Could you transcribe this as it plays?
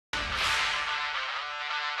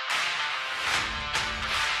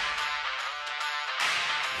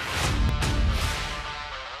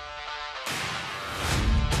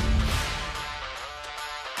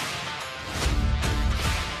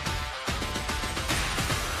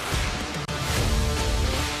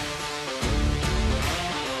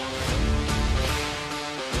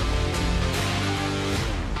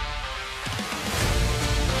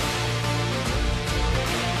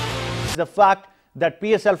is the fact that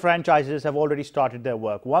PSL franchises have already started their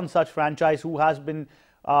work. One such franchise who has been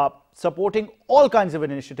supporting all kinds of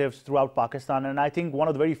initiatives throughout Pakistan, and I think one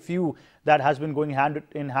of the very few that has been going hand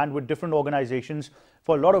in hand with different organizations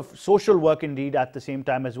for a lot of social work indeed at the same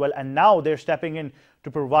time as well. And now they're stepping in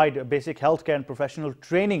to provide basic healthcare and professional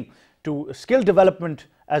training to skill development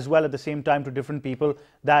as well at the same time to different people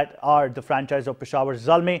that are the franchise of Peshawar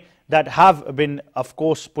Zalmi that have been, of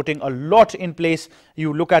course, putting a lot in place.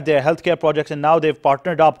 You look at their healthcare projects, and now they've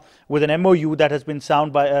partnered up with an MoU that has been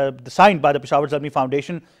signed by the Peshawar Zalmi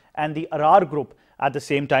Foundation and the Arar group at the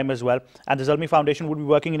same time as well. And the Zalmi Foundation would be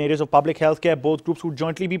working in areas of public healthcare. Both groups would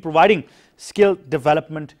jointly be providing skill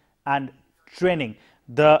development and training.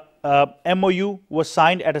 The MoU was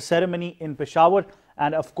signed at a ceremony in Peshawar.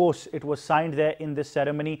 And of course, it was signed there in this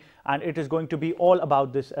ceremony, and it is going to be all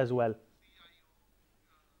about this as well.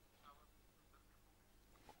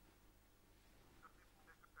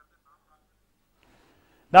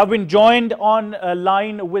 Now, I've been joined on a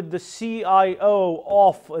line with the CIO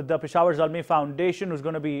of the Peshawar Zalmi Foundation, who's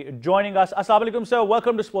going to be joining us. Assalamu alaikum, sir.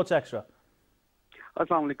 Welcome to Sports Extra.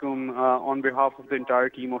 Assalamu alaikum. On behalf of the entire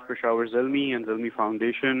team of Peshawar Zalmi and Zalmi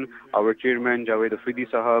Foundation, our chairman Javed Afridi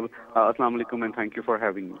Sahab, assalamu alaikum and thank you for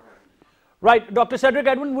having me. Right, Dr. Cedric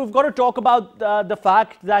Edwin, we've got to talk about the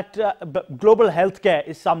fact that global healthcare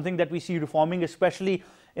is something that we see reforming, especially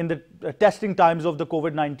in the testing times of the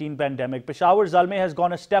COVID-19 pandemic. Peshawar Zalmi has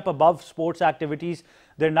gone a step above sports activities.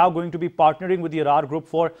 They're now going to be partnering with the Arar group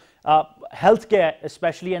for healthcare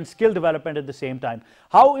especially and skill development at the same time.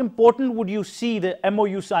 How important would you see the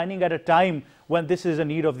MoU signing at a time when this is a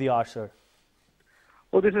need of the hour, sir?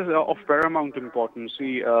 Well, this is of paramount importance.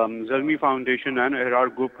 The Zalmi Foundation and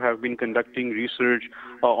Arar Group have been conducting research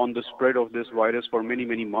on the spread of this virus for many,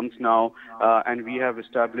 many months now. And we have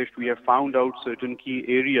found out certain key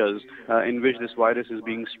areas in which this virus is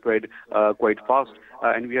being spread quite fast.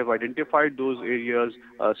 And we have identified those areas,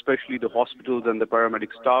 especially the hospitals and the paramedic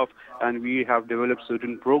staff. And we have developed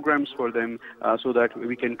certain programs for them so that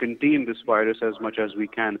we can contain this virus as much as we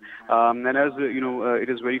can. And as you know, it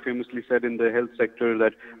is very famously said in the health sector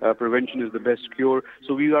that prevention is the best cure.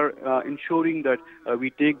 So we are ensuring that we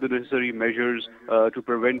take the necessary measures to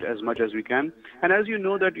prevent as much as we can. And as you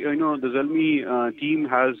know that the Zalmi team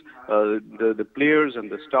has the players and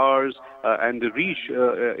the stars and the reach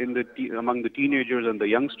among the teenagers and the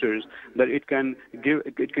youngsters that it can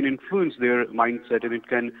influence their mindset, and it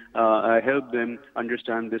can help them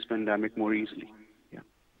understand this pandemic more easily.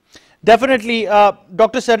 Definitely.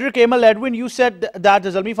 Dr. Cedric Edwin, you said that the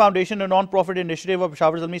Zalmi Foundation, a non-profit initiative of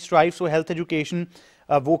Peshawar Zalmi, strives for health education,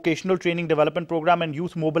 vocational training development program and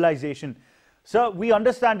youth mobilization. Sir, we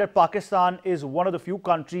understand that Pakistan is one of the few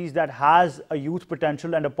countries that has a youth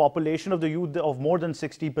potential and a population of the youth of more than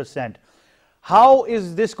 60%. How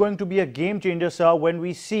is this going to be a game changer, sir, when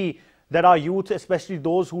we see that our youth, especially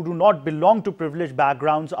those who do not belong to privileged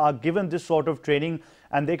backgrounds, are given this sort of training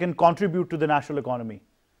and they can contribute to the national economy?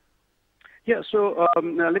 Yeah, so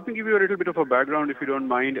let me give you a little bit of a background, if you don't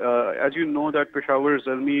mind. As you know, that Peshawar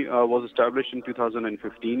Zalmi was established in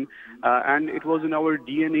 2015, and it was in our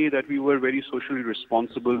DNA that we were very socially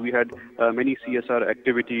responsible. We had many CSR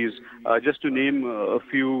activities. Just to name a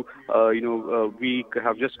few, we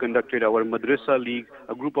have just conducted our Madrasa League,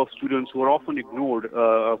 a group of students who are often ignored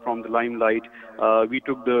from the limelight. We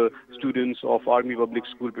took the students of Army Public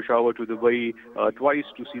School Peshawar to Dubai twice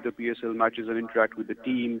to see the PSL matches and interact with the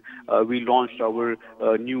team. We launched our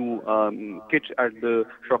new kit at the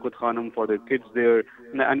Shaukat Khanam for the kids there,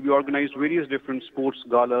 and we organized various different sports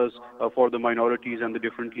galas for the minorities and the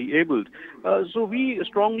differently abled. So we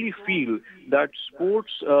strongly feel that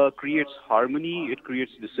sports creates harmony, it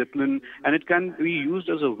creates discipline, and it can be used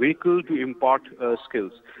as a vehicle to impart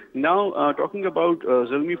skills. Now, talking about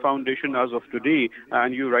Zalmi Foundation as of today,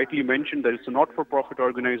 and you rightly mentioned that it's a not-for-profit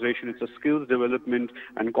organization, it's a skills development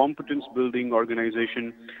and competence building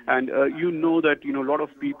organization, and you know that a lot of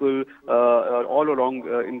people all along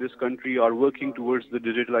in this country are working towards the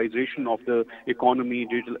digitalization of the economy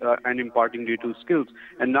and imparting digital skills.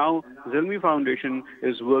 And now Zalmi Foundation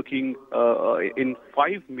is working in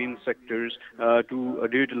 5 main sectors to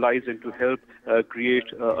digitalize and to help create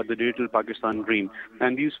the digital Pakistan dream.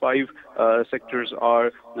 And these 5 sectors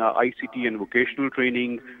are ICT and vocational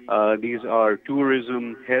training. These are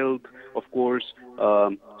tourism, health, of course,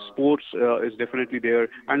 sports is definitely there,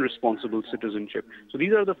 and responsible citizenship. So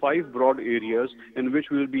these are the 5 broad areas in which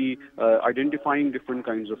we will be identifying different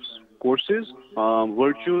kinds of courses,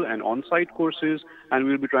 virtual and on-site courses, and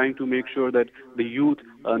we'll be trying to make sure that the youth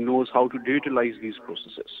knows how to digitalize these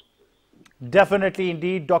processes. Definitely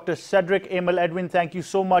indeed. Dr. Cedric Emil Edwin, thank you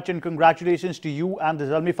so much and congratulations to you and the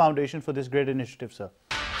Zalmi Foundation for this great initiative, sir.